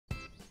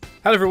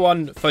Hello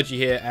everyone, Fudgy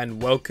here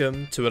and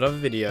welcome to another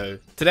video.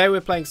 Today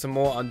we're playing some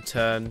more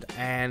Unturned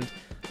and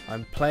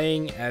I'm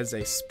playing as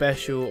a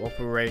special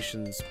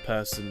operations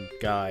person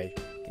guy.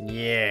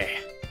 Yeah.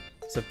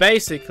 So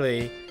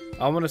basically,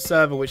 I'm on a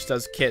server which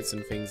does kits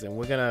and things and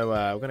we're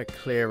gonna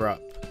clear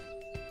up.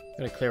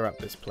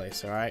 This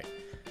place, alright?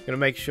 We're gonna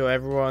make sure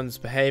everyone's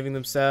behaving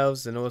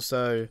themselves and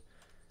also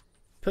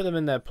put them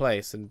in their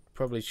place and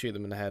probably shoot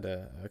them in the head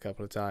a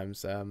couple of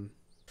times.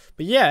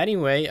 But yeah,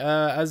 anyway,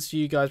 as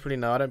you guys probably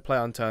know, I don't play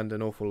Unturned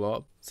an awful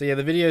lot. So yeah,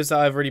 the videos that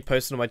I've already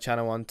posted on my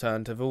channel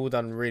Unturned have all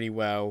done really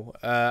well.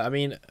 I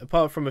mean,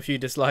 apart from a few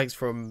dislikes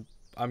from,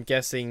 I'm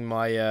guessing,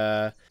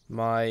 my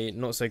my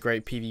not so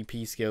great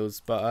PvP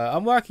skills. But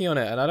I'm working on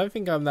it, and I don't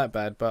think I'm that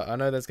bad. But I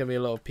know there's going to be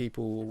a lot of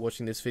people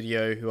watching this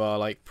video who are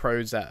like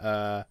pros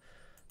at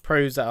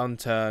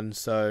Unturned.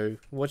 So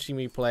watching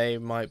me play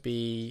might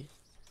be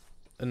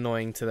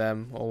annoying to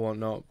them or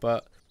whatnot.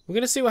 But we're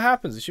going to see what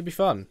happens. It should be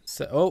fun.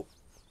 So, oh.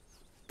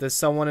 There's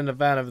someone in the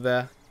van over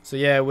there. So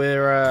yeah,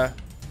 we're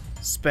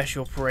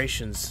special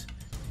operations,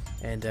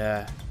 and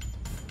I'm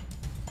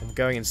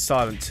going in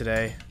silent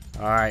today.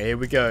 All right, here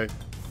we go.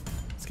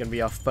 It's gonna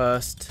be our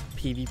first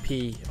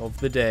PvP of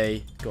the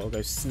day. Gotta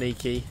go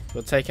sneaky.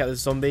 We'll take out the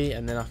zombie,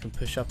 and then I can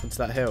push up into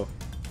that hill.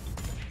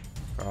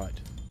 All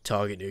right,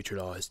 target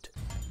neutralized.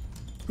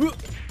 All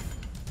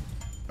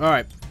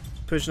right,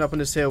 pushing up on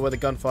this hill where the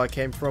gunfire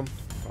came from.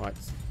 All right,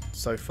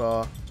 so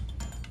far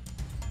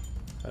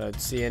I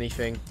don't see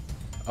anything.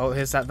 Oh,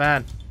 here's that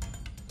van.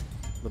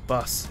 The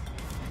bus.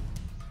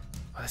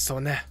 Oh, there's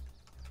someone there.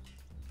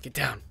 Get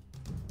down.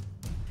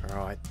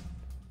 Alright.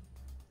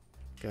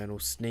 Going all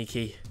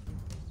sneaky.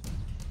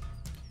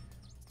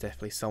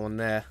 Definitely someone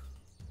there.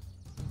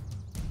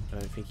 I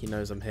don't think he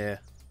knows I'm here.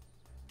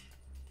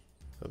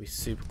 Gotta be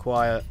super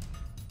quiet.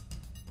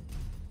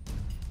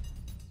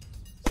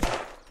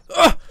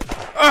 Ah!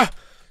 Ah!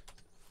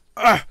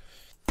 Ah!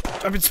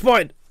 I've been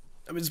spotted!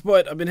 I've been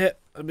spotted! I've been hit!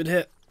 I've been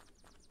hit!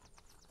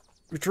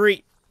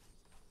 Retreat!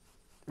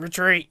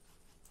 Retreat!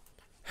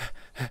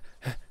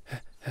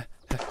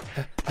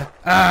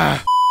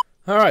 Ah!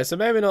 Alright, so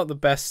maybe not the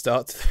best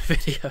start to the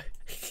video.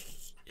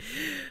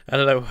 I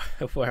don't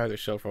know where I got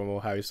shot from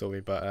or how he saw me,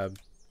 but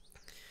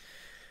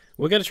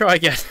we're gonna try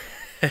again.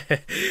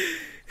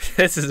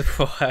 This is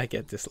why I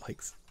get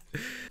dislikes.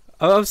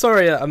 I'm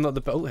sorry, I'm not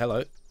the best. Oh,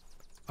 hello.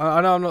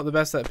 I know I'm not the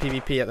best at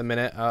PvP at the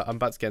minute. I'm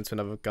about to get into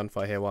another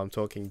gunfight here while I'm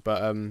talking,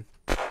 but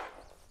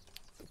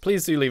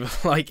please do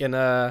leave a like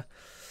and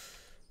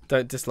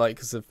don't dislike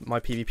because of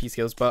my PvP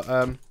skills, but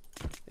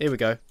here we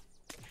go.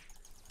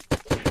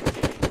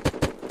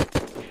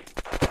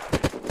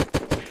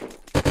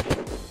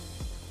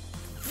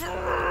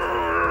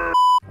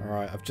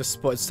 Alright, I've just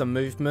spotted some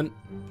movement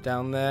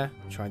down there.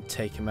 Try and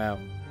take him out.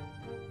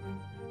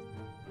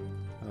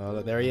 Oh,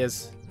 look, there he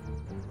is.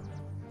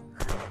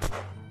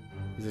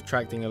 He's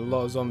attracting a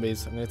lot of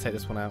zombies. I'm going to take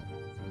this one out.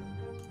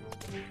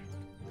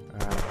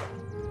 Alright.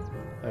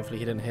 Hopefully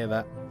he didn't hear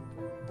that.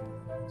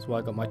 That's why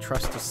I got my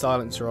trusty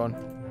silencer on.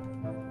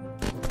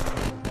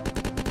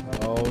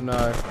 Oh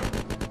no.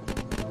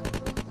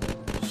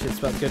 Shit's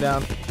about to go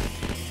down.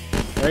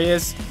 There he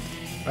is.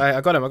 Alright,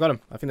 I got him.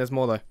 I think there's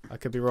more though. I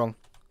could be wrong.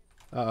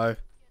 Uh-oh.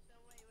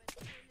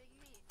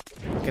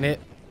 I can hear...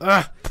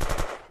 Ah!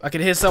 I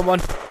can hear someone.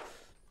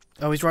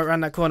 Oh, he's right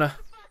around that corner.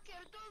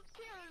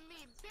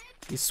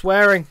 He's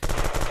swearing.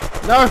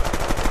 No!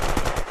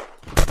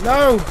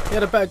 No! He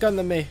had a better gun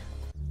than me.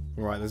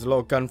 Right, there's a lot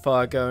of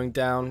gunfire going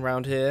down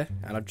around here,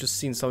 and I've just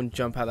seen someone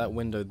jump out that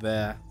window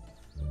there.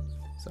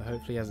 So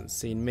hopefully he hasn't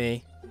seen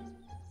me.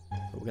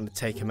 But we're gonna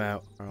take him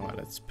out. Alright,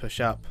 let's push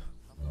up.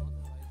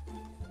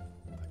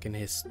 I can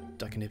hear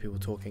people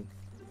talking.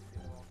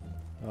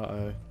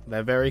 Uh-oh.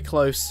 They're very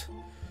close.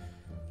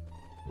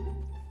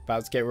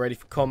 About to get ready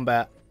for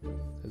combat.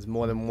 There's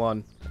more than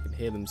one. I can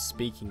hear them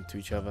speaking to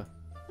each other.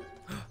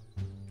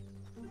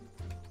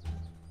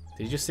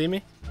 Did you just see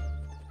me?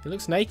 He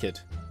looks naked.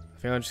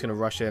 I think I'm just gonna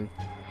rush in.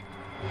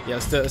 Yeah,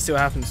 let's do it. Let's see what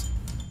happens.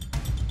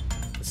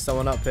 There's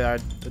someone up here.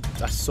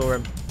 I saw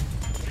him.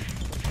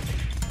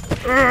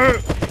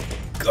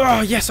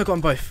 Oh yes, I got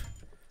them both.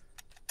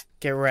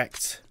 Get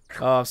wrecked.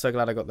 Oh, I'm so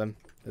glad I got them.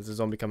 There's a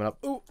zombie coming up.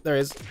 Oh, there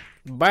he is.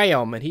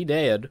 Bam, and he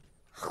dead.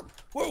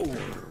 Whoa,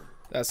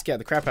 that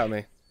scared the crap out of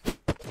me.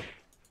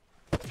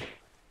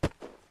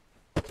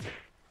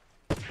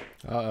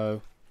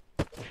 Uh-oh.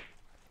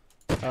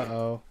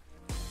 Uh-oh.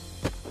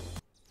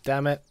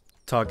 Damn it.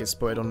 Target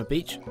spotted on the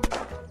beach.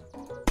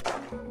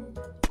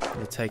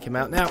 Gonna take him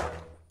out now.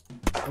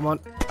 Come on.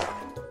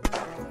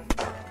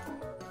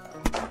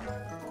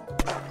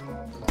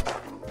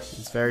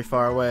 He's very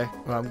far away.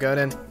 Right, I'm going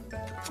in.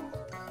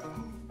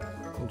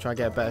 I'm gonna try and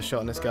get a better shot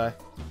on this guy.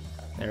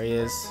 There he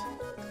is.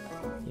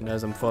 He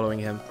knows I'm following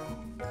him.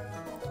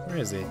 Where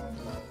is he?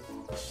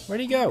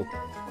 Where'd he go?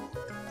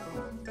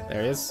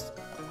 There he is.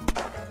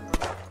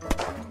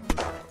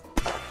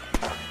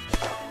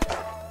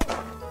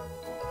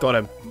 Got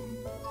him.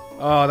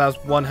 Oh, that was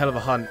one hell of a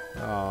hunt.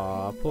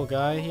 Aw, poor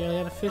guy. He only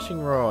had a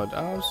fishing rod.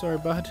 Oh, I'm sorry,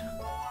 bud.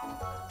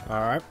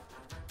 Alright.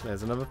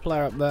 There's another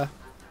player up there.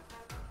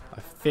 I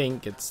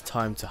think it's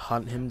time to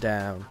hunt him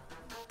down.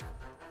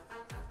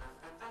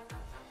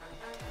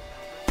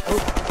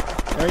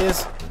 Oh, there he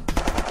is.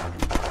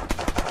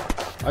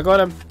 I got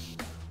him.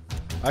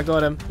 I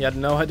got him. He had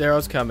no idea I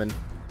was coming.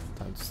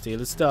 Time to steal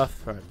his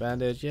stuff. Alright,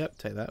 bandage. Yep,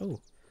 take that. Oh,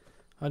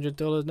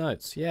 $100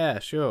 notes. Yeah,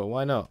 sure.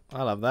 Why not?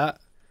 I love that.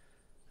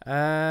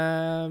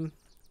 I'll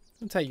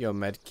take your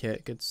med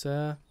kit, good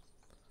sir.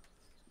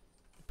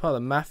 Part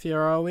of the mafia,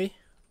 are we?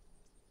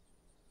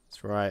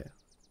 That's right.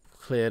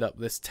 Cleared up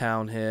this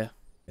town here.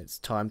 It's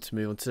time to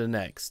move on to the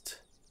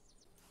next.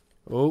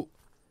 Oh,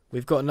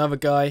 we've got another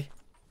guy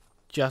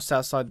just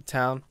outside the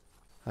town.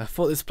 I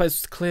thought this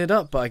place was cleared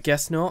up, but I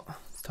guess not.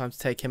 It's time to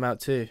take him out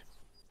too.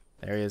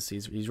 There he is.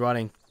 He's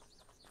running.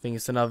 I think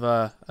it's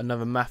another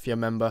mafia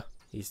member.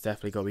 He's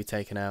definitely got to be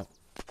taken out.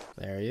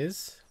 There he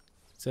is.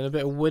 It's in a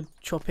bit of wood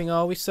chopping,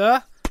 are we,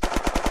 sir?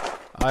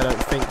 I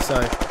don't think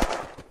so.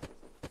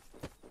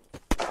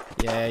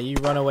 Yeah, you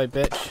run away,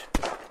 bitch.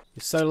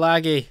 You're so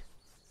laggy.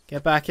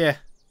 Get back here.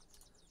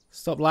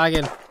 Stop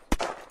lagging.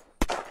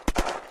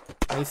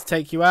 I need to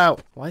take you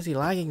out. Why is he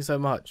lagging so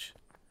much?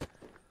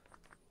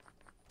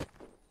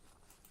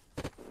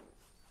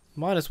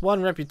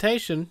 -1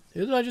 reputation?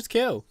 Who did I just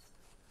kill?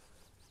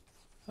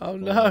 Oh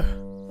no.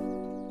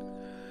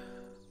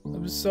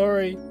 I'm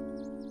sorry.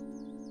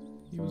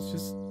 He was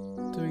just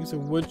doing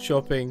some wood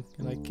chopping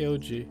and I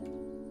killed you.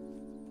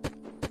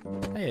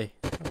 Hey,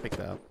 I'll pick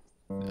that up.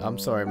 I'm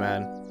sorry,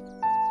 man.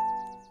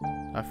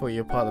 I thought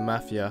you were part of the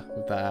mafia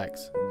with that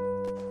axe.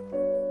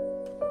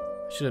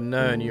 I should have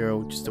known you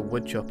were just a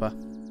wood chopper.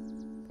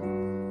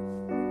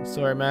 I'm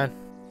sorry, man.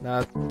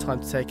 Now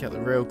time to take out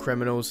the real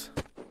criminals.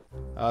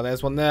 Oh,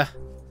 there's one there.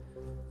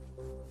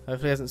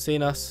 Hopefully he hasn't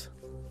seen us.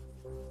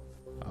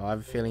 Oh, I have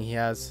a feeling he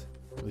has.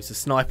 Oh, he's a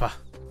sniper.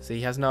 See,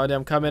 he has no idea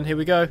I'm coming. Here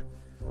we go.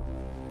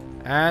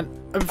 And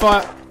open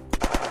fire.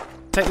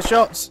 Take the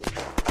shots.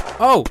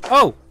 Oh,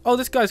 oh, oh,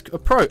 this guy's a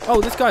pro. Oh,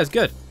 this guy's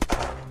good.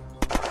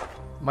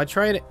 My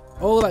training.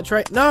 All that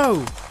train.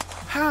 No!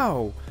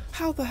 How?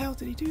 How the hell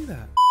did he do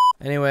that?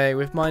 Anyway,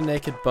 with my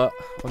naked butt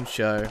on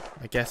show,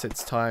 I guess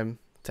it's time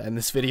to end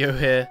this video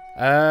here.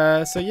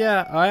 So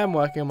yeah, I am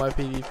working on my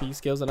PvP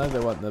skills. I know they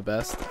weren't the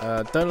best.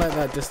 Don't let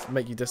that just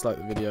make you dislike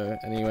the video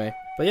anyway.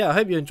 But yeah, I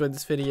hope you enjoyed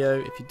this video.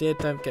 If you did,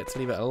 don't forget to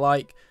leave it a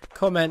like,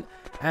 comment,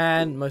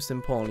 and most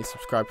importantly,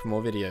 subscribe for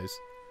more videos.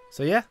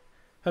 So yeah,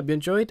 hope you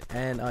enjoyed,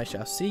 and I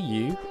shall see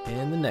you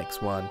in the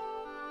next one.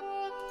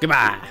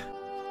 Goodbye!